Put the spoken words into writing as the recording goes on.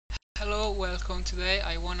Hello, welcome. Today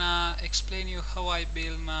I wanna explain you how I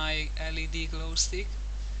build my LED glow stick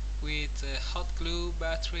with hot glue,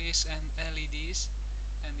 batteries and LEDs,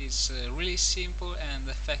 and it's really simple and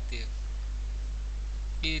effective.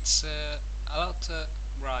 It's a lot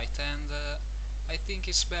bright, and I think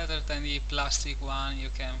it's better than the plastic one you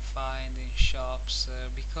can find in shops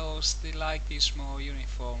because the light is more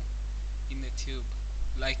uniform in the tube,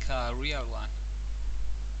 like a real one.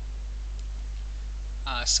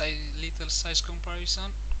 Little size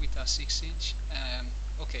comparison with a 6-inch.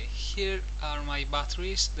 Okay, here are my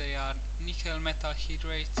batteries. They are nickel metal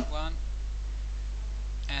hydrate one,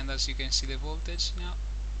 and as you can see the voltage now,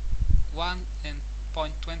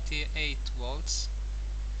 1.28 volts.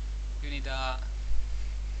 You need a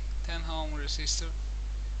 10 ohm resistor.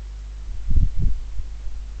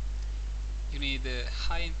 You need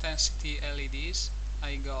high intensity LEDs.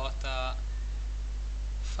 I got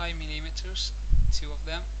 5 millimeters, two of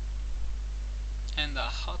them, and a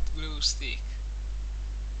hot glue stick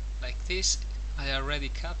like this. I already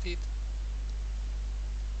cut it.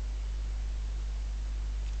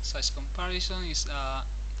 Size comparison is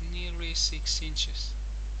nearly 6 inches.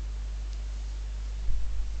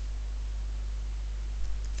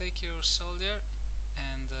 Take your solder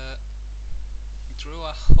and draw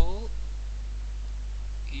a hole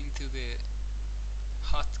into the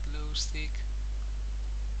hot glue stick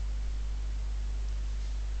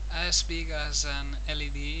as big as an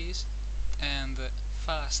LED is, and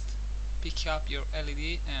fast pick up your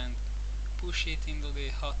LED and push it into the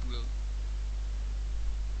hot glue.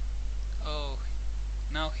 Oh,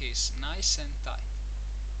 now he's nice and tight.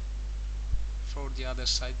 For the other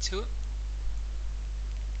side too.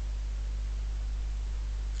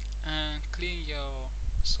 And clean your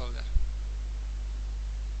solder.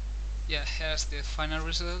 Yeah, here's the final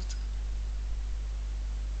result.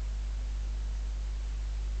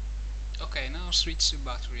 Okay, now switch to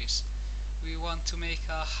batteries. We want to make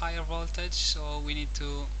a higher voltage, so we need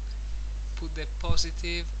to put the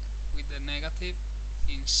positive with the negative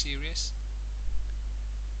in series.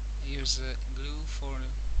 I use glue for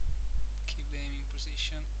keep them in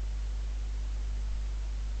position.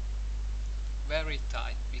 Very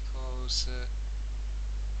tight, because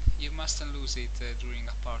you mustn't lose it during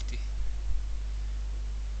a party.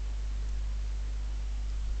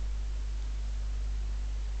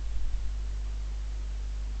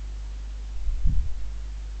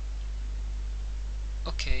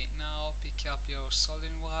 Okay, now pick up your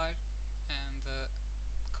soldering wire and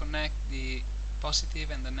connect the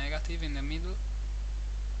positive and the negative in the middle.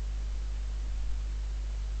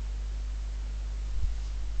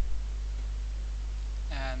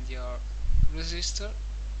 And your resistor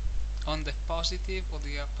on the positive of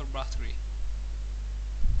the upper battery.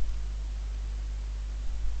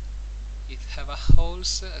 It have a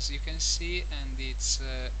holes, as you can see, and it's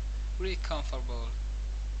really comfortable.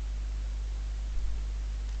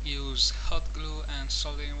 Use hot glue and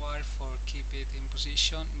soldering wire for keep it in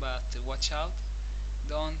position, but watch out,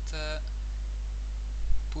 don't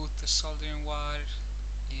put the soldering wire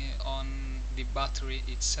on the battery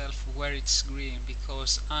itself where it's green,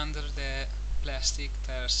 because under the plastic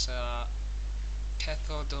there's a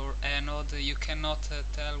cathode or anode. You cannot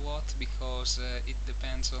tell what, because it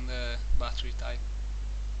depends on the battery type.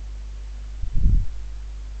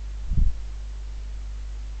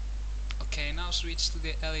 Okay, now switch to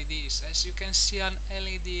the LEDs. As you can see, an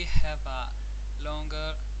LED have a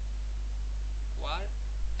longer wire,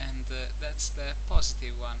 and that's the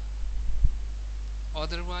positive one.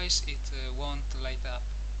 Otherwise it won't light up.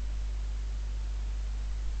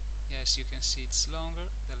 Yes, you can see it's longer,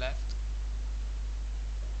 the left.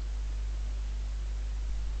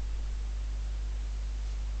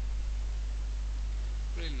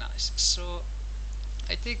 Really nice. So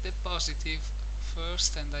I take the positive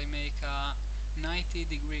first and I make a 90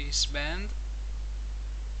 degrees bend,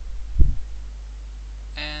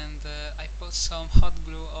 and I put some hot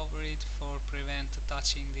glue over it for prevent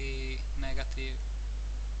touching the negative.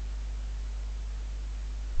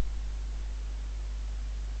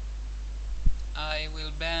 I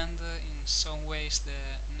will bend in some ways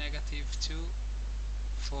the negative too,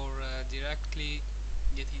 for directly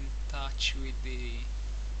get in touch with the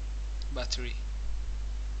battery.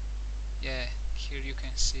 Yeah, here you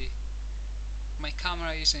can see my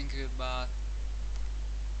camera isn't good, but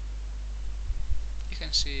you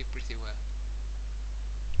can see pretty well.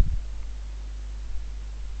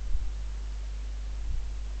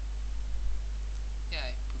 Yeah,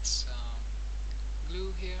 I put some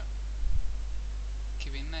glue here,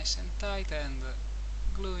 keep it nice and tight, and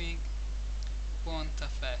gluing won't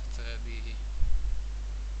affect the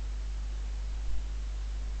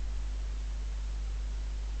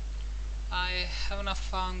I have not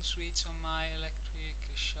found switch on my electric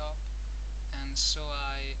shop, and so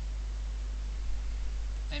I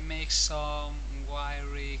make some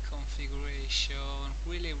wiring configuration,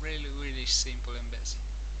 really simple and basic.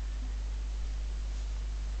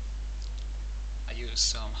 I use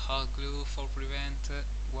some hot glue for prevent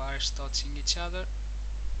wires touching each other.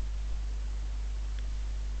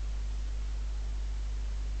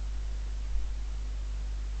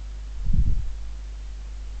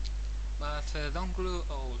 But don't glue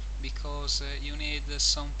all, because you need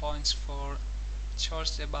some points for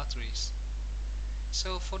charge the batteries.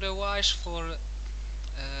 So for the wires for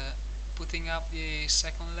putting up the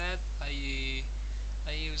second LED,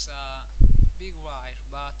 I use a big wire,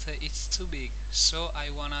 but it's too big, so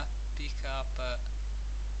I wanna pick up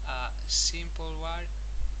a simple wire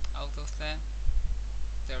out of them.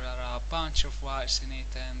 There are a bunch of wires in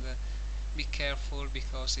it, and be careful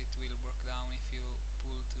because it will break down if you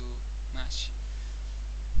pull too much.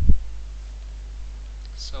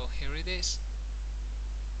 So here it is.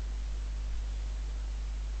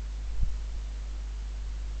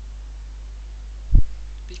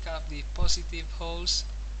 Pick up the positive holes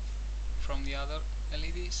from the other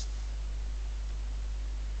LEDs.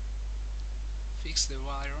 Fix the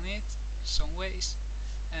wire on it some ways,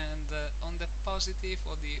 and on the positive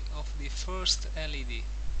of the first LED.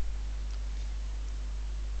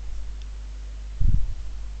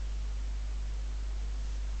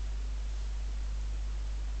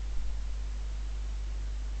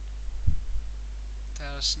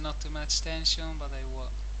 There's not too much tension, but I will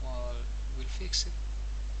fix it.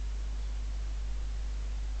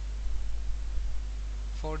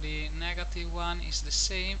 For the negative one is the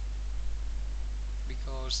same,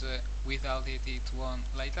 because without it won't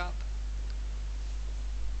light up.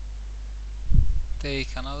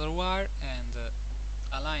 Take another wire and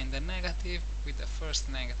align the negative with the first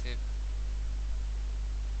negative.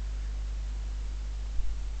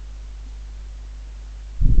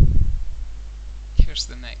 Here's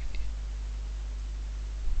the negative.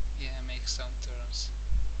 Yeah, make some turns.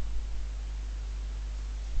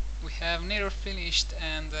 We have near finished,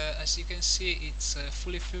 and as you can see it's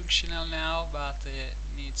fully functional now, but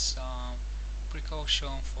needs some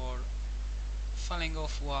precaution for falling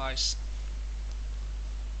off wires.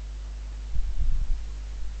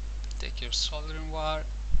 Take your soldering wire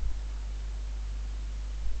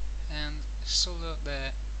and solder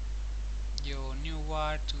your new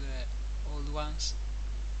wire to the old ones.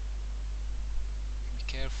 Be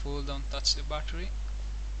careful, don't touch the battery.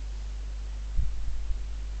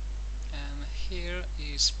 And here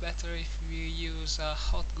is better if we use a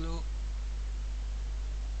hot glue.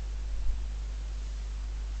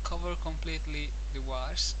 Cover completely the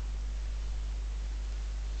wires,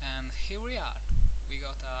 and here we are. We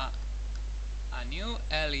got a new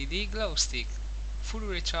LED glow stick,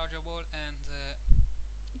 fully rechargeable, and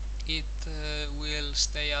it will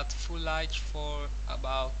stay at full light for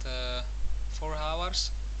about 4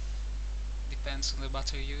 hours. Depends on the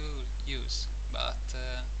battery you use, but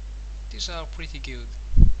these are pretty good.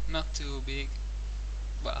 Not too big,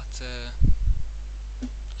 but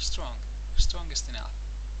strongest enough.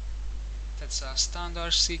 That's a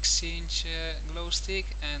standard 6-inch glow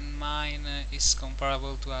stick, and mine is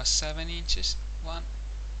comparable to a 7 inches one.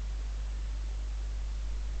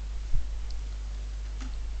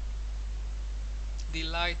 The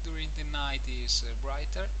light during the night is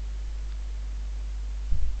brighter.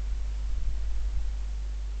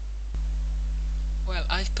 Well,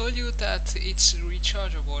 I told you that it's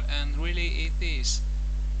rechargeable, and really it is.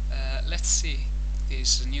 Let's see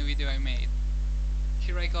this new video I made.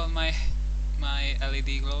 Here I got my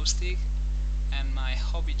LED glow stick and my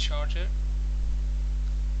hobby charger.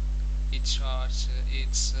 It's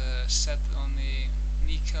set on the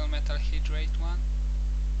nickel metal hydrate one,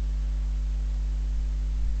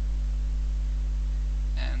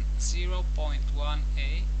 and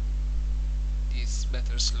 0.1A is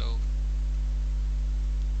better slow.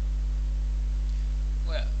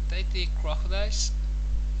 Well, take the crocodiles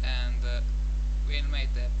and we'll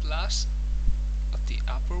make the plus of the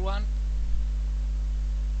upper one.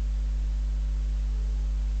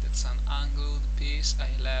 That's an unglued piece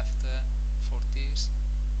I left for this,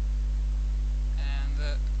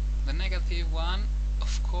 and the negative one,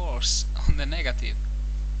 of course, on the negative.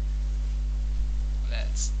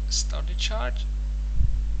 Let's start the charge,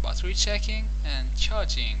 battery checking and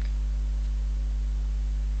charging.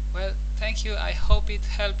 Well, thank you. I hope it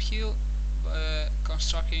helped you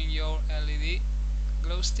constructing your LED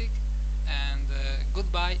glow stick, and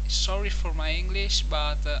goodbye. Sorry for my English,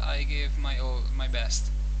 but I gave my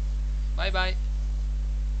best. Bye bye.